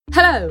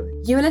Hello,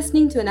 you are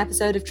listening to an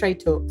episode of Trade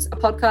Talks, a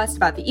podcast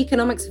about the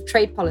economics of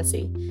trade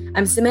policy.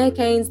 I'm Samir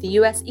Keynes, the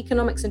US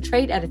Economics and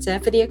Trade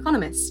Editor for The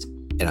Economist.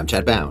 And I'm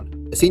Chad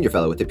Bown, a senior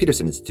fellow at the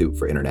Peterson Institute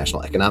for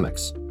International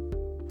Economics.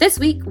 This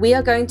week, we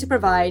are going to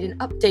provide an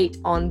update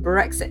on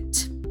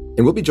Brexit.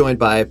 And we'll be joined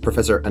by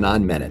Professor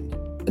Anand Menon.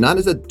 Anand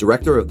is a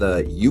director of the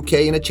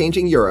UK in a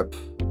Changing Europe,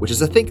 which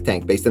is a think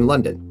tank based in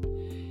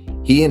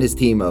London. He and his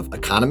team of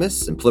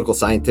economists and political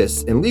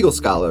scientists and legal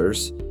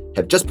scholars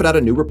have just put out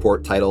a new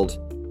report titled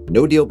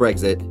No Deal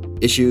Brexit,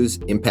 Issues,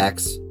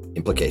 Impacts,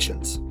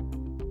 Implications.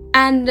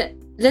 And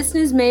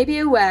listeners may be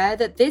aware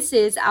that this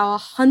is our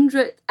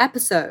 100th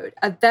episode,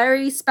 a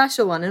very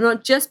special one, and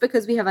not just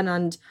because we have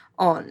Anand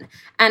on.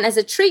 And as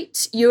a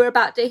treat, you are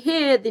about to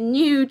hear the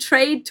new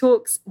Trade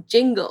Talks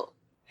jingle.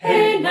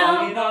 Hey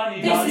now,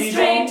 this is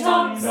Trade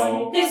Talks,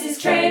 this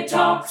is Trade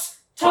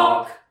Talks,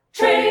 talk,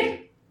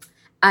 trade.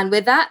 And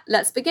with that,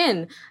 let's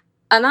begin.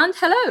 Anand,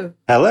 hello.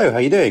 Hello, how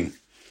are you doing?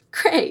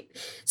 Great.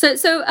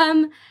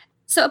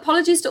 So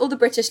apologies to all the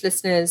British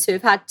listeners who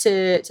have had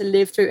to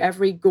live through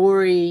every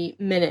gory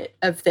minute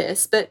of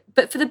this.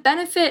 But for the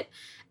benefit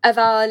of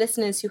our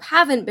listeners who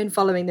haven't been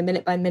following the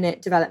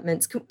minute-by-minute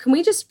developments, can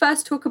we just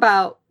first talk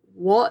about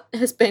what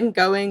has been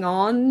going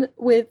on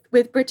with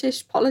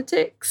British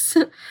politics?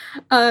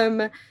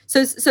 So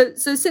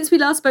since we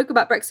last spoke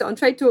about Brexit on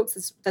Trade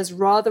Talks, there's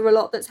rather a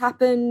lot that's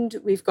happened.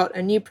 We've got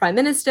a new Prime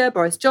Minister,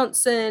 Boris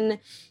Johnson.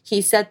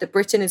 He said that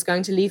Britain is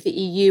going to leave the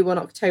EU on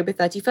October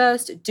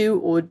 31st, do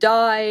or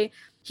die.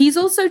 He's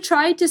also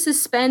tried to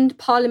suspend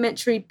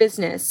parliamentary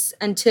business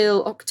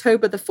until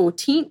October the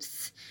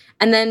 14th.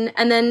 And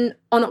then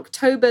on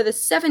October the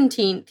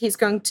 17th, he's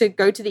going to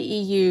go to the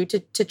EU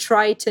to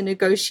try to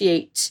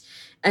negotiate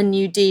a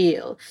new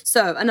deal.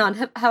 So, Anand,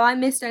 have I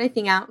missed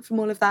anything out from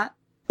all of that?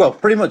 Well,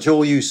 pretty much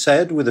all you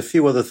said, with a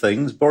few other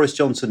things. Boris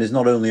Johnson is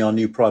not only our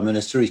new Prime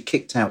Minister, he's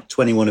kicked out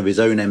 21 of his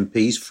own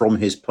MPs from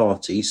his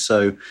party,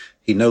 so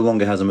he no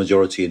longer has a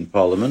majority in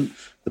Parliament.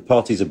 The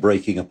parties are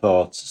breaking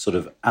apart sort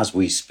of as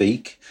we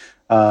speak.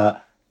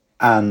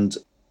 And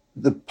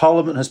the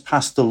Parliament has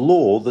passed a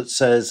law that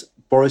says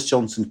Boris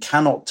Johnson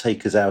cannot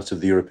take us out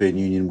of the European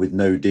Union with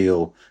no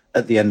deal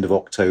at the end of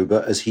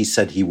October, as he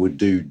said he would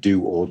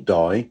do or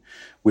die.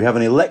 We have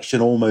an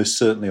election almost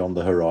certainly on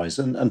the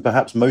horizon, and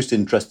perhaps most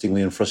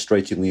interestingly and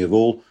frustratingly of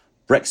all,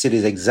 Brexit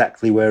is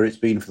exactly where it's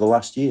been for the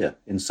last year.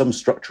 In some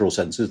structural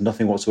senses,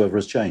 nothing whatsoever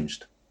has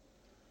changed.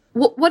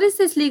 What is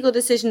this legal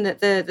decision that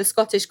the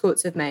Scottish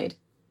courts have made?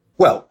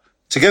 Well,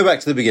 to go back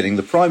to the beginning,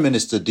 the Prime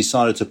Minister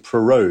decided to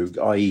prorogue,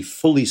 i.e.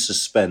 fully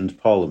suspend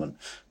Parliament.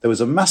 There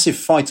was a massive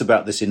fight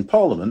about this in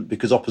Parliament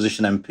because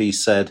opposition MPs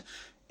said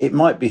it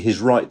might be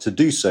his right to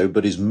do so,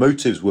 but his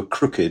motives were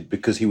crooked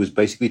because he was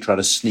basically trying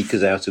to sneak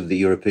us out of the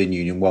European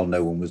Union while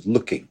no one was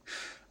looking.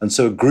 And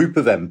so a group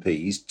of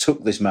MPs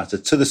took this matter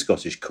to the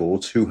Scottish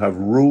courts, who have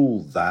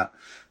ruled that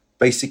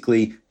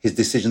basically his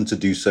decision to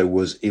do so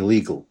was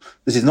illegal.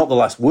 This is not the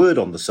last word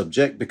on the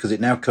subject because it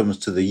now comes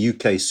to the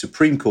UK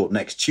Supreme Court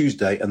next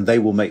Tuesday, and they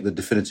will make the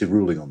definitive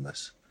ruling on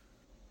this.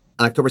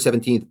 On October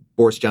 17th,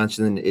 Boris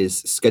Johnson is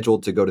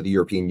scheduled to go to the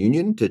European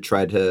Union to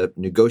try to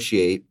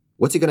negotiate.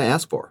 What's he going to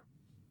ask for?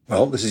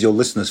 Well, this is your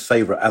listener's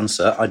favourite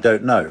answer. I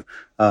don't know.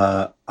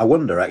 I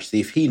wonder, actually,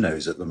 if he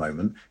knows at the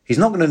moment. He's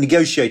not going to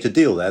negotiate a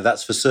deal there,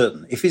 that's for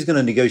certain. If he's going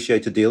to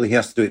negotiate a deal, he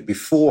has to do it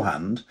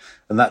beforehand,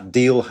 and that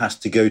deal has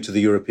to go to the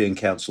European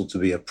Council to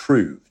be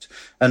approved.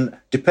 And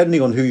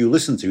depending on who you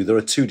listen to, there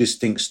are two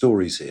distinct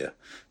stories here.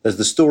 There's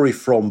the story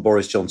from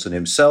Boris Johnson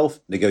himself.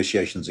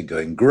 Negotiations are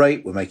going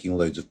great. We're making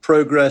loads of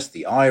progress.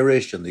 The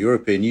Irish and the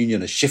European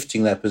Union are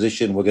shifting their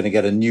position. We're going to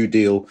get a new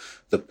deal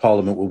that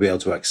Parliament will be able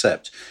to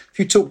accept. If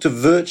you talk to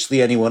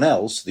virtually anyone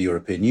else, the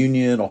European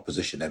Union,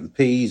 opposition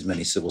MPs,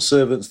 many civil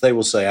servants, they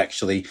will say,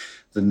 actually,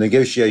 the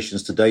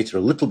negotiations to date are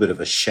a little bit of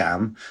a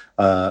sham.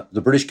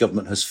 The British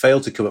government has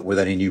failed to come up with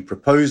any new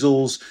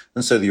proposals,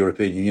 and so the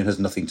European Union has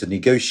nothing to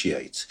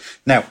negotiate.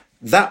 Now,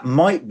 that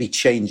might be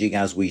changing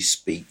as we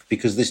speak,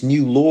 because this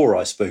new law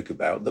I spoke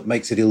about that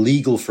makes it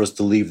illegal for us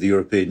to leave the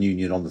European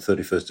Union on the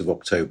 31st of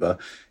October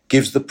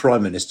gives the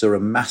Prime Minister a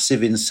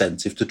massive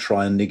incentive to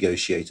try and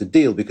negotiate a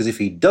deal, because if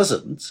he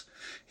doesn't,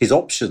 his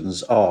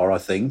options are, I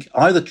think,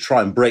 either to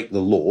try and break the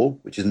law,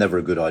 which is never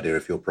a good idea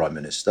if you're Prime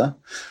Minister,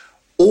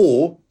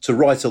 or to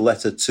write a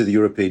letter to the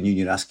European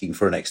Union asking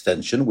for an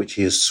extension, which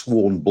he has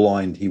sworn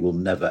blind he will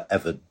never,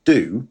 ever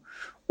do,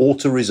 or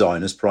to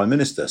resign as Prime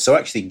Minister. So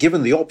actually,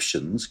 given the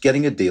options,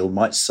 getting a deal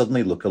might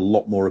suddenly look a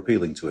lot more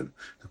appealing to him.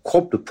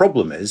 The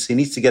problem is he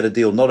needs to get a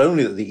deal not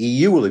only that the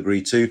EU will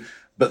agree to,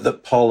 but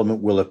that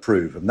Parliament will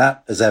approve. And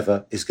that, as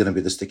ever, is going to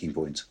be the sticking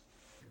point.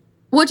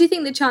 What do you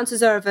think the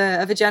chances are of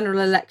a general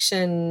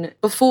election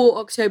before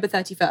October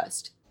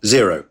 31st?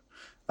 Zero.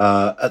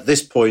 At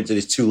this point, it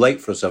is too late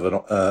for us to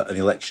have an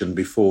election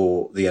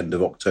before the end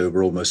of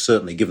October, almost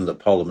certainly, given that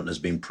Parliament has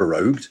been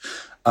prorogued.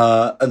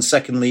 And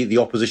secondly, the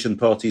opposition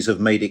parties have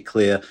made it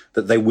clear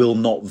that they will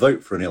not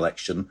vote for an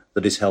election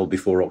that is held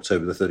before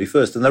October the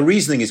 31st. And the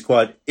reasoning is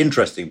quite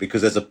interesting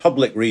because there's a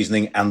public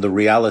reasoning and the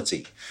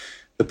reality.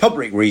 The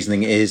public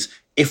reasoning is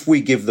if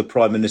we give the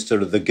Prime Minister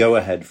the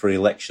go-ahead for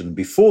election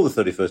before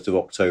the 31st of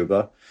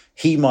October,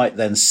 he might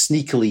then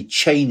sneakily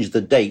change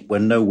the date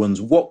when no one's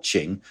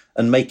watching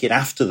and make it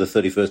after the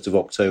 31st of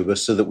October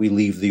so that we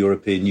leave the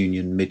European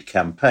Union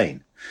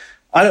mid-campaign.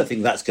 I don't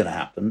think that's going to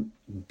happen.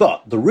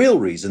 But the real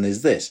reason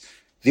is this.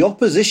 The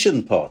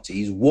opposition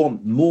parties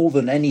want more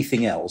than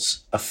anything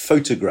else a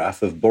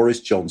photograph of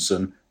Boris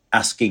Johnson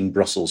asking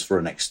Brussels for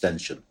an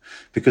extension,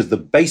 because the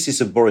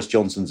basis of Boris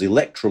Johnson's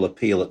electoral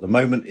appeal at the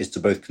moment is to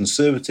both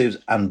Conservatives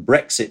and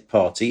Brexit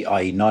Party,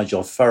 i.e.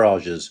 Nigel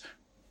Farage's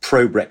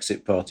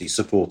pro-Brexit Party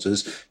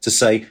supporters, to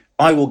say,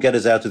 I will get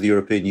us out of the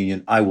European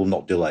Union, I will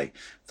not delay.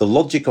 The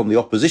logic on the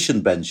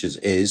opposition benches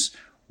is,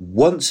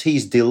 once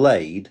he's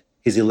delayed,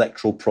 his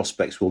electoral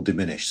prospects will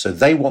diminish. So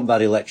they want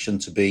that election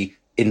to be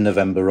in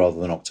November rather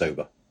than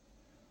October.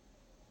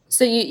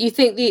 So you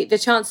think the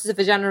chances of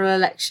a general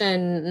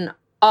election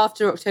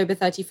after October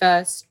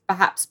 31st,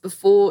 perhaps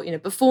before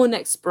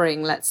next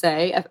spring, let's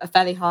say, are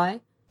fairly high?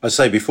 I'd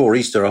say before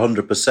Easter,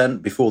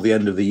 100%. Before the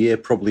end of the year,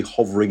 probably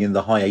hovering in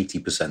the high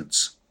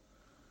 80%.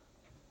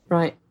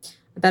 Right.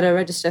 I better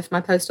register for my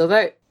postal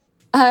vote.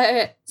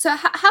 So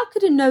how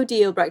could a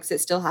no-deal Brexit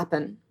still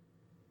happen?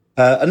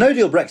 A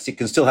no-deal Brexit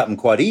can still happen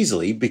quite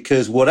easily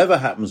because whatever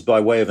happens by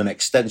way of an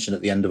extension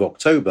at the end of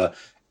October,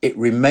 it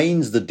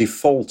remains the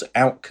default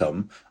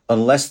outcome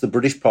unless the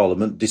British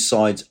Parliament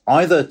decides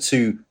either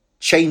to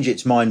change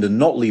its mind and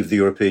not leave the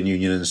European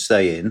Union and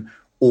stay in,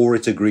 or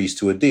it agrees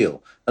to a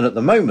deal. And at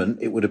the moment,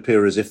 it would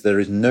appear as if there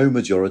is no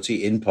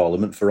majority in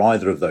Parliament for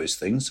either of those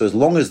things. So as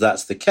long as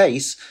that's the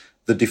case,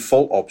 the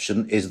default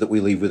option is that we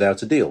leave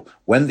without a deal.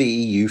 When the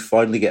EU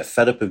finally get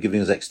fed up of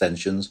giving us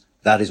extensions,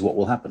 that is what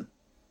will happen.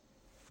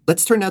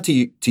 Let's turn now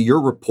to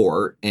your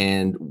report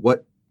and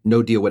what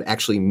no deal would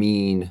actually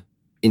mean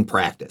in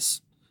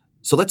practice.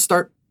 So let's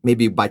start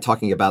maybe by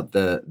talking about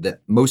the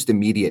most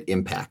immediate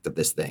impact of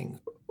this thing.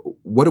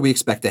 What do we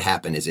expect to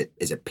happen? Is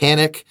it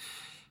panic,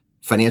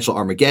 financial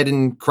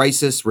Armageddon,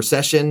 crisis,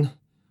 recession?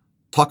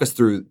 Talk us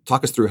through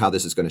how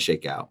this is going to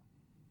shake out.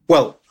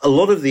 Well, a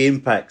lot of the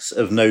impacts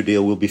of no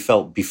deal will be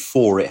felt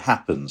before it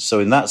happens. So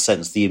in that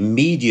sense, the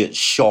immediate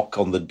shock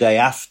on the day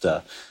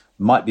after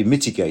might be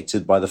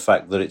mitigated by the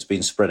fact that it's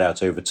been spread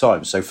out over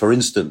time. So, for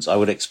instance, I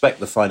would expect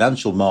the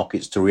financial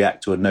markets to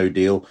react to a no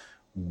deal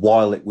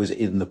while it was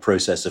in the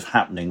process of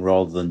happening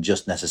rather than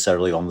just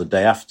necessarily on the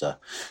day after.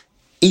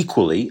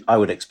 Equally, I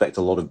would expect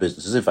a lot of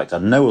businesses, in fact, I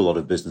know a lot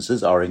of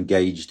businesses are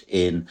engaged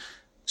in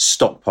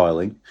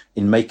stockpiling,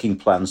 in making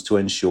plans to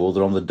ensure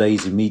that on the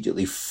days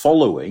immediately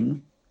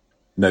following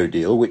no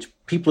deal, which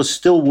people are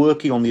still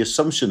working on the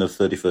assumption of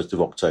 31st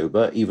of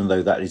October, even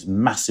though that is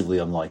massively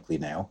unlikely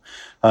now,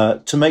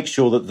 to make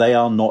sure that they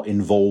are not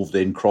involved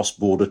in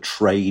cross-border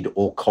trade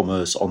or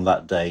commerce on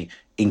that day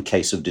in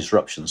case of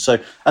disruption. So,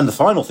 and the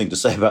final thing to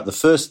say about the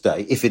first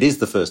day, if it is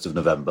the 1st of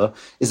November,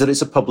 is that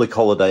it's a public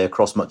holiday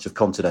across much of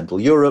continental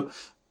Europe.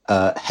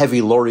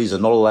 Heavy lorries are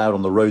not allowed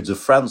on the roads of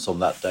France on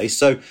that day.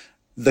 So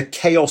the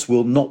chaos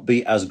will not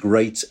be as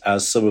great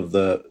as some of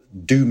the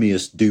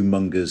doomiest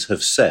doommongers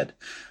have said.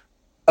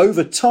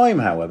 Over time,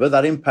 however,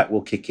 that impact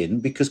will kick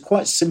in because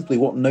quite simply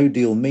what no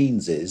deal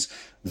means is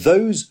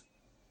those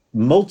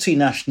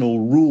multinational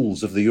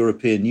rules of the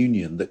European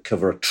Union that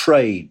cover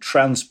trade,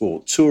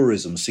 transport,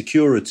 tourism,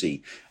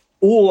 security,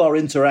 all our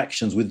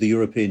interactions with the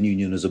European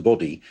Union as a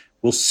body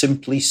will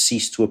simply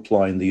cease to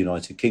apply in the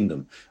United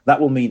Kingdom. That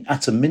will mean,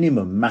 at a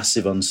minimum,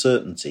 massive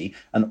uncertainty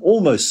and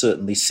almost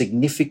certainly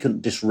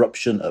significant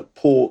disruption at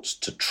ports,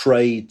 to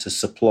trade, to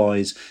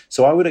supplies.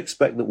 So I would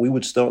expect that we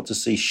would start to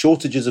see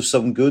shortages of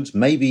some goods,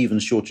 maybe even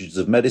shortages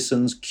of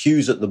medicines,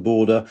 queues at the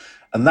border.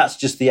 And that's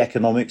just the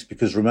economics,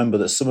 because remember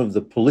that some of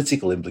the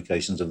political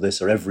implications of this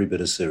are every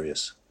bit as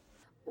serious.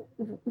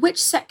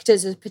 Which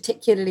sectors are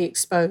particularly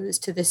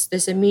exposed to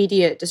this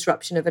immediate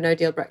disruption of a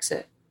no-deal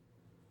Brexit?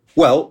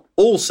 Well,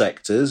 all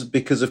sectors,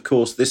 because, of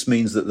course, this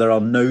means that there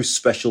are no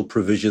special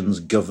provisions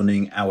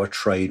governing our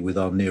trade with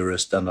our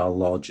nearest and our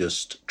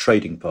largest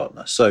trading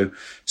partner. So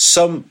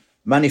some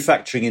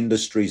manufacturing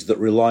industries that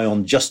rely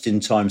on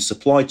just-in-time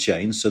supply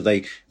chains, so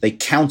they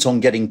count on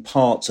getting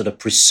parts at a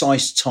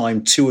precise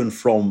time to and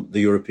from the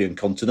European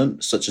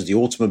continent, such as the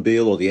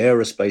automobile or the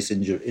aerospace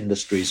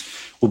industries,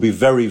 will be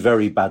very,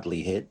 very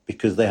badly hit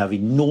because they have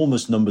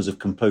enormous numbers of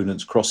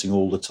components crossing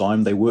all the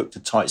time. They work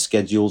to tight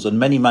schedules, and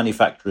many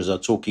manufacturers are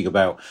talking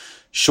about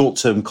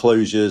short-term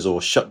closures or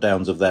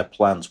shutdowns of their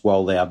plants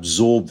while they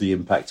absorb the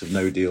impact of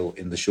no deal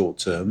in the short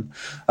term.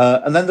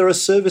 And then there are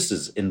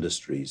services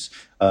industries.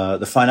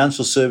 The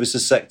financial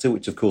services sector,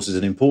 which of course is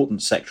an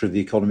important sector of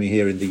the economy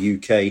here in the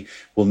UK,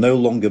 will no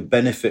longer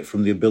benefit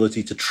from the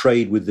ability to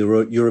trade with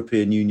the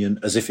European Union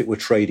as if it were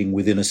trading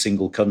within a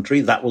single country.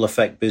 That will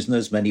affect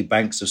business. Many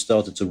banks have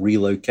started to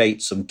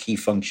relocate some key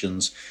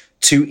functions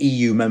to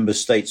EU member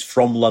states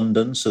from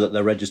London so that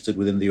they're registered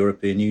within the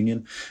European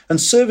Union. And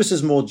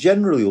services more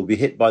generally will be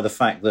hit by the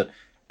fact that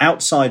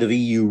outside of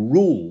EU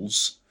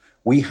rules,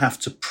 we have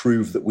to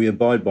prove that we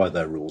abide by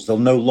their rules. There'll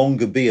no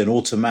longer be an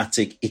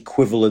automatic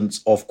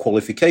equivalence of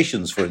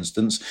qualifications, for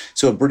instance.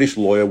 So a British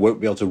lawyer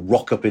won't be able to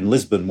rock up in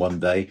Lisbon one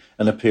day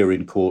and appear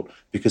in court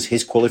because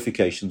his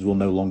qualifications will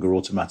no longer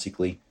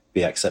automatically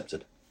be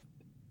accepted.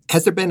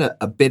 Has there been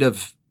a bit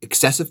of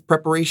excessive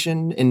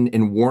preparation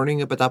in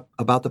warning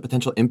about the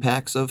potential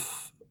impacts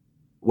of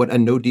what a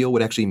no deal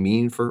would actually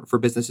mean for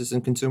businesses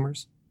and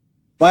consumers?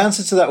 My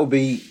answer to that would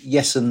be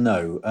yes and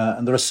no.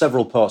 And there are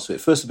several parts to it.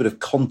 First, a bit of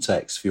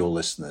context for your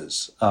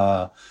listeners.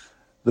 The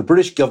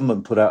British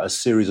government put out a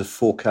series of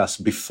forecasts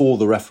before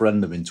the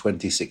referendum in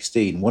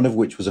 2016, one of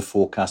which was a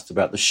forecast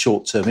about the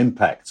short-term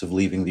impacts of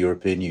leaving the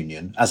European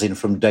Union, as in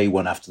from day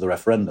one after the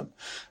referendum.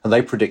 And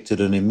they predicted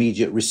an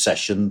immediate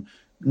recession,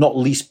 not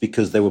least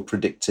because they were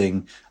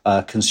predicting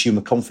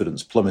consumer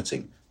confidence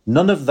plummeting.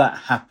 None of that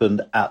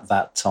happened at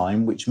that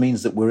time, which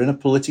means that we're in a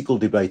political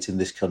debate in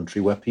this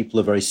country where people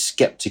are very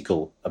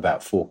sceptical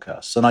about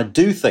forecasts. And I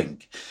do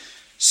think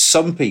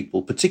some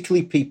people,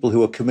 particularly people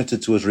who are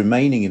committed to us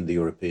remaining in the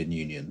European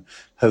Union,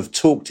 have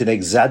talked in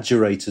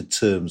exaggerated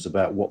terms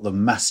about what the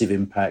massive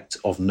impact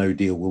of no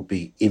deal will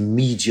be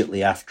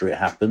immediately after it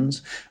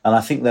happens. And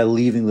I think they're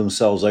leaving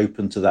themselves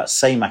open to that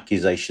same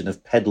accusation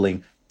of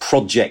peddling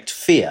project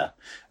fear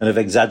and of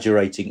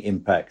exaggerating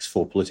impacts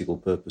for political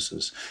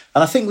purposes.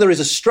 And I think there is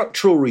a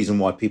structural reason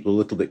why people are a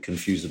little bit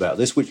confused about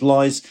this, which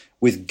lies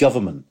with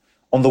government.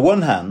 On the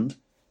one hand,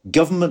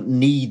 government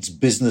needs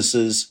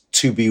businesses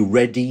to be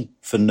ready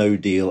for no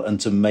deal and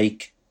to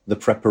make the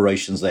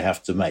preparations they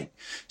have to make,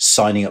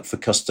 signing up for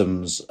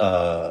customs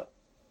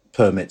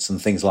permits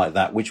and things like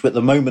that, which at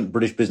the moment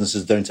British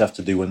businesses don't have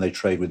to do when they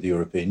trade with the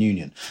European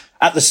Union.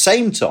 At the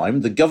same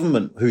time, the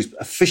government, whose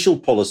official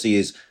policy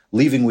is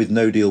leaving with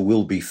no deal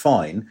will be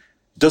fine,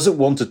 doesn't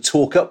want to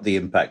talk up the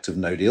impact of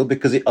no deal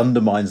because it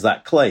undermines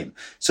that claim.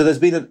 So there's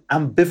been an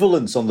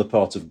ambivalence on the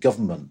part of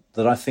government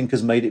that I think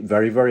has made it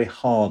very, very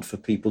hard for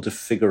people to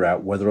figure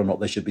out whether or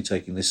not they should be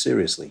taking this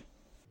seriously.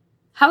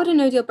 How would a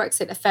no-deal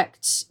Brexit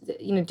affect,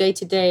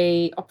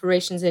 day-to-day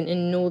operations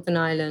in Northern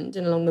Ireland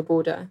and along the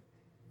border?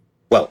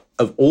 Well,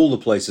 of all the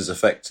places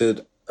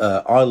affected,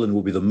 Ireland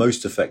will be the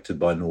most affected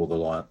by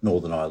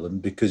Northern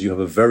Ireland because you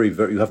have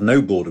you have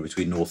no border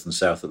between North and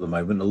South at the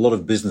moment. A lot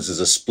of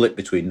businesses are split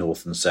between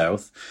North and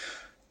South.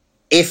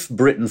 If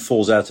Britain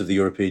falls out of the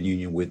European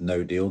Union with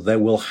no deal, there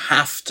will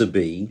have to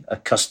be a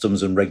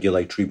customs and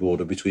regulatory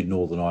border between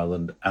Northern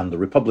Ireland and the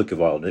Republic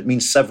of Ireland. It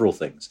means several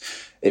things.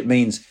 It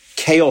means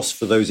chaos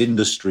for those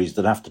industries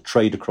that have to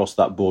trade across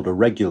that border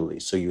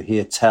regularly. So you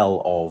hear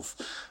tell of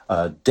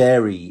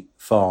dairy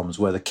farms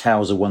where the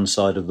cows are one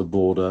side of the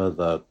border,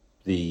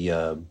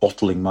 the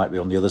bottling might be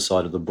on the other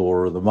side of the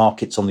border, or the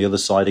market's on the other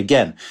side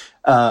again.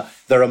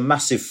 There are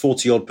massive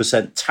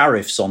 40-odd%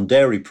 tariffs on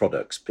dairy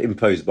products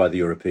imposed by the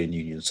European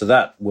Union. So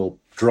that will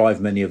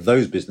drive many of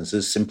those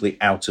businesses simply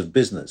out of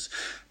business.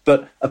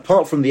 But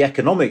apart from the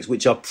economics,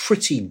 which are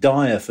pretty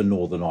dire for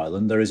Northern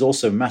Ireland, there is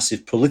also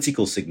massive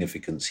political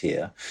significance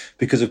here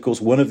because, of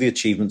course, one of the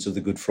achievements of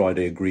the Good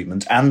Friday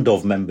Agreement and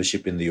of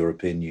membership in the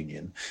European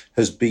Union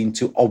has been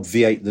to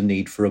obviate the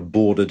need for a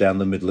border down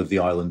the middle of the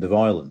island of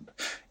Ireland.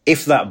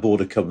 If that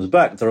border comes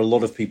back, there are a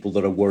lot of people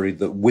that are worried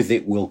that with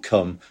it will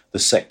come the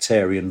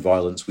sectarian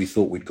violence we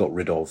thought we'd got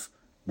rid of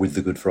with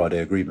the Good Friday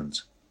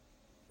Agreement.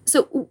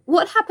 So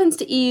what happens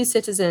to EU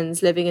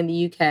citizens living in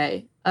the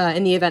UK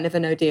in the event of a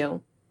no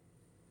deal?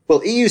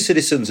 Well, EU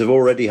citizens have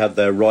already had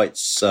their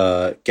rights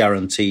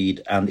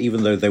guaranteed, and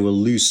even though they will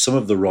lose some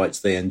of the rights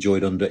they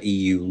enjoyed under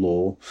EU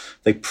law,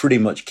 they pretty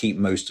much keep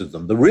most of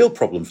them. The real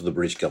problem for the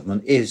British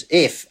government is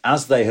if,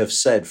 as they have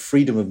said,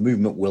 freedom of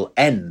movement will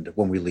end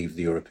when we leave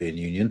the European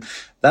Union,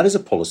 that is a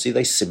policy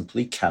they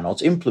simply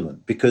cannot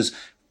implement because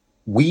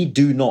we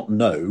do not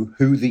know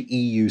who the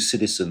EU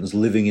citizens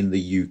living in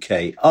the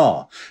UK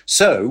are.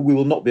 So we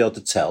will not be able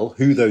to tell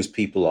who those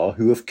people are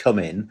who have come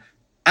in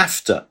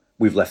after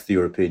we've left the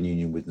European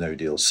Union with no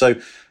deal. So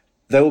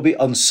there will be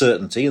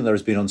uncertainty, and there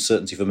has been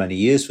uncertainty for many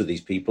years for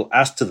these people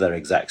as to their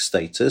exact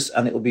status,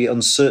 and it will be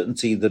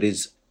uncertainty that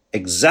is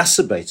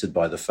exacerbated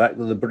by the fact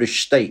that the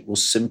British state will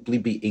simply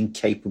be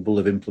incapable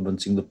of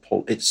implementing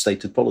its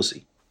stated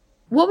policy.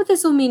 What would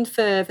this all mean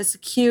for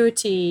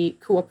security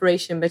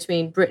cooperation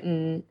between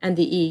Britain and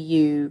the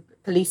EU,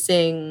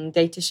 policing,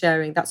 data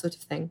sharing, that sort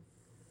of thing?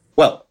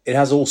 Well, it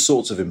has all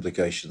sorts of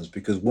implications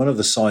because one of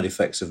the side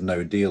effects of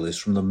no deal is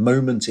from the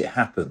moment it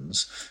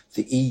happens,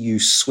 the EU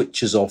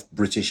switches off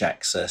British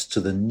access to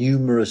the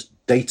numerous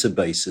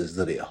databases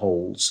that it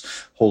holds,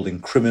 holding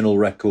criminal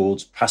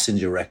records,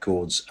 passenger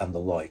records, and the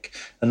like.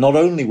 And not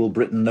only will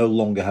Britain no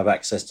longer have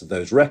access to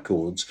those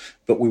records,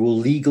 but we will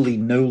legally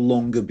no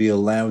longer be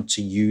allowed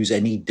to use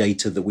any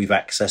data that we've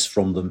accessed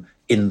from them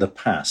in the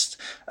past.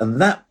 And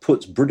that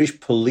puts British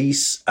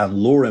police and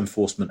law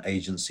enforcement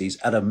agencies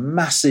at a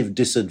massive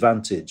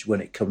disadvantage when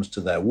it comes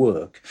to their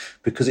work,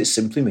 because it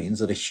simply means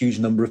that a huge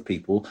number of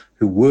people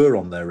who were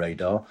on their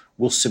radar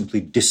will simply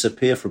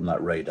disappear from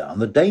that radar.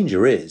 And the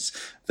danger is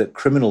that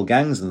criminal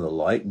gangs and the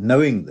like,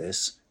 knowing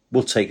this,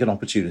 will take an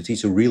opportunity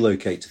to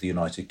relocate to the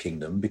United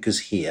Kingdom, because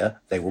here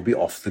they will be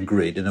off the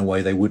grid in a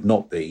way they would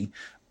not be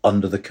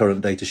under the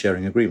current data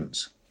sharing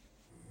agreements.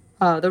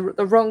 Oh, the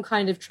wrong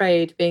kind of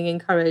trade being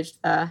encouraged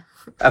there.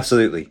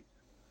 Absolutely.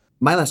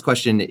 My last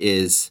question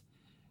is,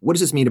 what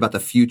does this mean about the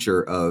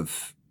future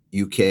of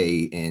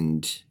UK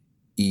and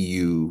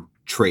EU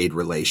trade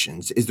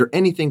relations? Is there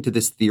anything to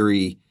this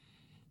theory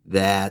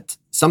that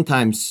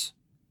sometimes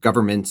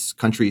governments,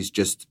 countries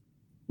just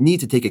need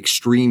to take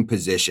extreme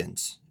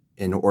positions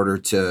in order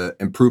to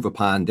improve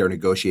upon their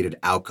negotiated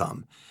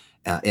outcome?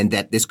 And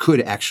that this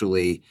could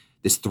actually,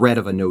 this threat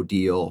of a no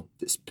deal,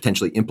 this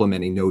potentially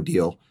implementing no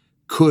deal,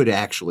 could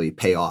actually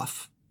pay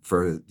off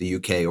for the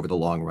UK over the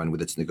long run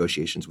with its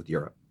negotiations with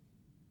Europe?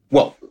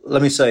 Well,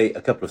 let me say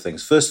a couple of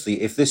things.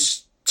 Firstly, if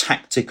this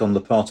tactic on the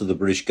part of the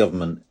British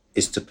government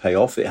is to pay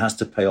off, it has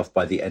to pay off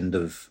by the end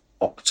of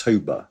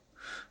October.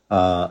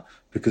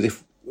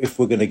 Because if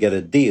we're going to get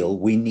a deal,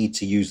 we need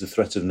to use the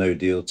threat of no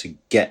deal to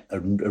get a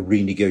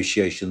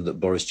renegotiation that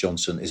Boris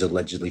Johnson is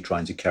allegedly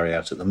trying to carry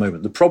out at the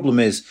moment. The problem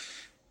is,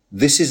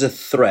 this is a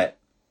threat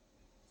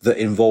that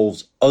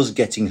involves us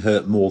getting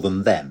hurt more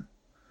than them.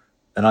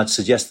 And I'd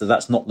suggest that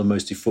that's not the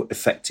most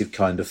effective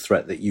kind of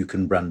threat that you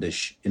can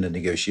brandish in a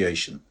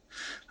negotiation.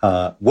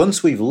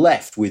 Once we've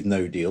left with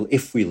no deal,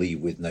 if we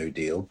leave with no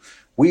deal,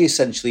 we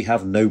essentially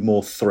have no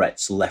more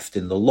threats left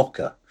in the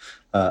locker.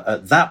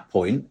 At that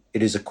point,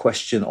 it is a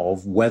question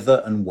of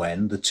whether and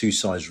when the two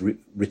sides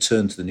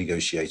return to the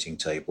negotiating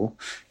table.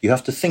 You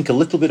have to think a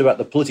little bit about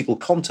the political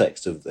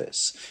context of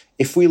this.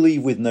 If we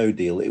leave with no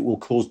deal, it will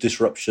cause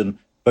disruption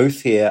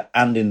both here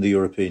and in the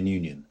European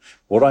Union.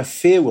 What I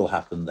fear will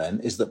happen then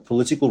is that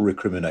political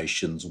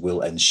recriminations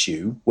will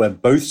ensue, where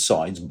both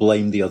sides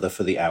blame the other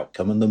for the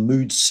outcome, and the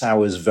mood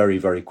sours very,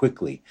 very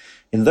quickly.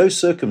 In those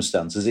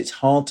circumstances, it's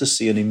hard to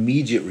see an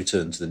immediate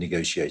return to the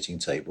negotiating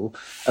table.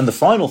 And the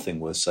final thing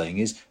worth saying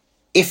is,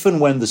 if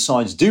and when the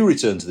sides do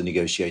return to the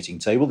negotiating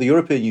table, the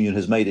European Union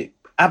has made it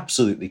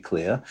absolutely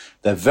clear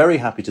they're very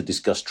happy to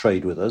discuss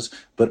trade with us,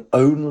 but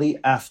only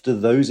after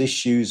those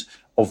issues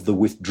of the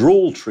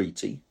withdrawal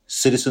treaty,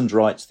 citizens'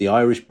 rights, the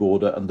Irish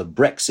border, and the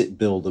Brexit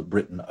bill that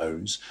Britain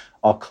owes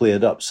are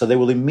cleared up. So they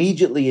will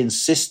immediately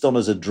insist on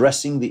us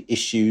addressing the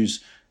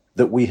issues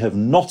that we have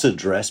not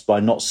addressed by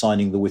not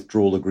signing the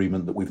withdrawal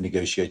agreement that we've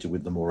negotiated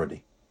with them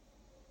already.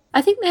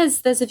 I think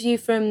there's a view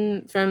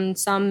from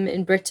some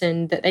in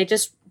Britain that they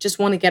just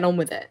want to get on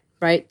with it,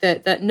 right?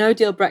 That no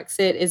deal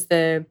Brexit is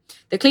the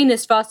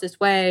cleanest, fastest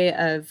way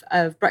of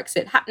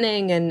Brexit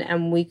happening,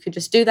 and we could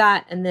just do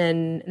that and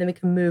then we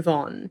can move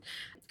on.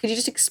 Could you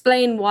just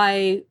explain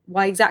why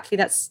exactly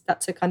that's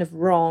a kind of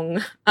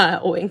wrong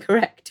or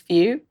incorrect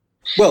view?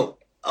 Well,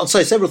 I'll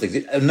say several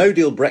things. A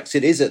no-deal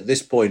Brexit is at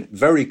this point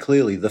very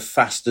clearly the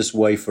fastest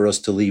way for us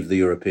to leave the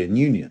European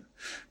Union.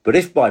 But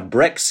if by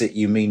Brexit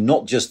you mean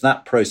not just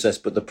that process,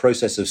 but the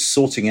process of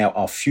sorting out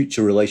our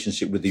future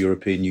relationship with the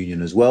European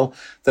Union as well,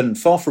 then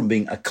far from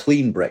being a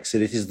clean Brexit,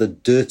 it is the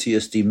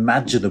dirtiest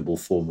imaginable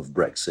form of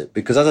Brexit.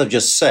 Because as I've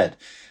just said,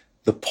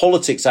 the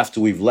politics after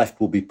we've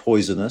left will be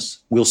poisonous.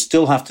 We'll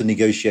still have to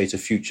negotiate a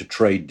future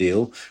trade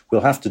deal.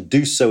 We'll have to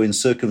do so in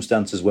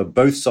circumstances where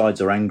both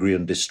sides are angry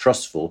and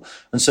distrustful.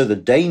 And so the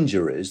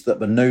danger is that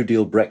the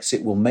no-deal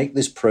Brexit will make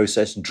this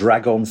process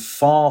drag on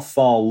far,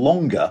 far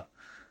longer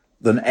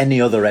than any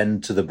other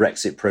end to the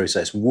Brexit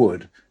process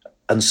would.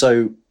 And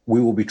so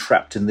we will be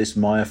trapped in this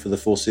mire for the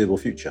foreseeable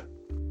future.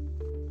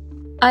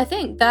 I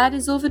think that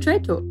is all for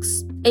Trade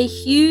Talks. A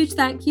huge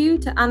thank you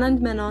to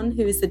Anand Menon,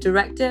 who is the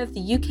director of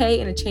the UK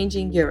in a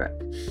Changing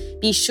Europe.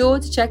 Be sure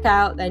to check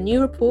out their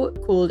new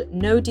report called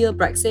No Deal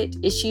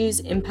Brexit, Issues,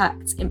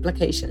 Impacts,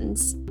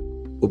 Implications.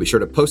 We'll be sure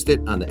to post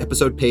it on the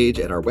episode page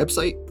at our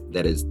website.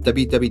 That is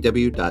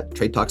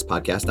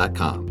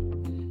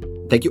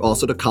www.tradetalkspodcast.com. Thank you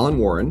also to Colin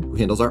Warren, who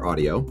handles our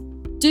audio.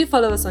 Do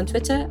follow us on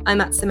Twitter.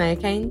 I'm at Samaya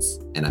Keynes.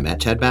 And I'm at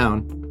Chad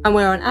Bown. And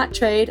we're on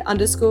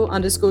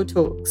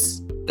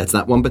 @trade__talks. That's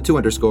not one but two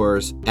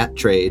underscores,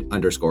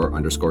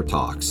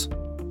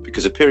 @trade__talks.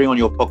 Because appearing on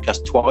your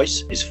podcast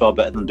twice is far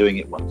better than doing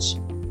it once.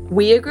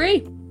 We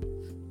agree.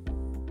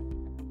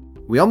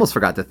 We almost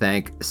forgot to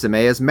thank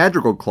Samaya's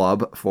Madrigal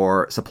Club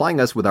for supplying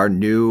us with our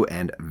new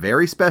and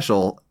very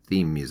special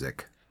theme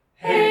music.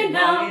 Hey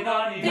now,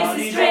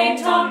 this is Trade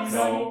Talks.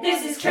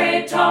 This is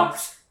Trade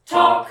Talks.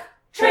 Talk,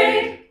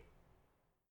 trade.